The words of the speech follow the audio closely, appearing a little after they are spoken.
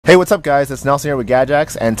Hey, what's up guys, it's Nelson here with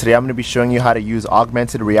Gadget, and today I'm going to be showing you how to use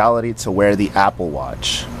augmented reality to wear the Apple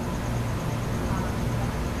Watch.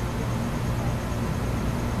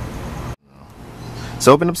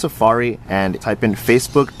 So open up Safari and type in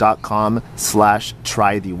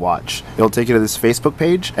facebook.com/trythewatch. It'll take you to this Facebook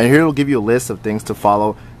page, and here it'll give you a list of things to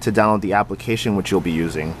follow to download the application which you'll be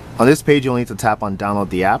using. On this page you'll need to tap on download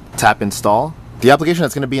the app, tap install. The application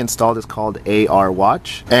that's going to be installed is called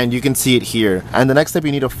ARWatch, and you can see it here. And the next step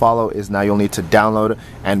you need to follow is now you'll need to download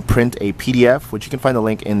and print a PDF, which you can find the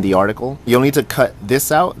link in the article. You'll need to cut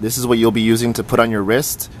this out. This is what you'll be using to put on your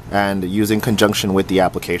wrist and use in conjunction with the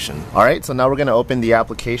application. Alright, so now we're going to open the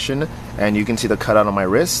application, and you can see the cutout on my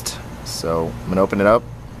wrist. So I'm going to open it up.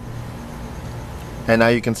 And now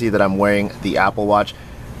you can see that I'm wearing the Apple Watch.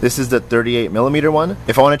 This is the 38mm one.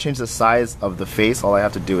 If I want to change the size of the face, all I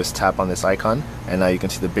have to do is tap on this icon, and now you can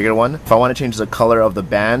see the bigger one. If I want to change the color of the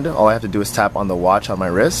band, all I have to do is tap on the watch on my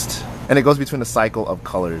wrist, and it goes between a cycle of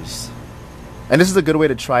colors. And this is a good way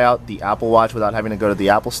to try out the Apple Watch without having to go to the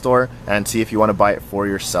Apple Store and see if you want to buy it for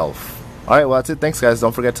yourself. Alright, well that's it. Thanks guys.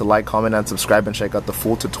 Don't forget to like, comment, and subscribe, and check out the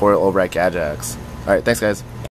full tutorial over at Gadget. Alright, thanks guys.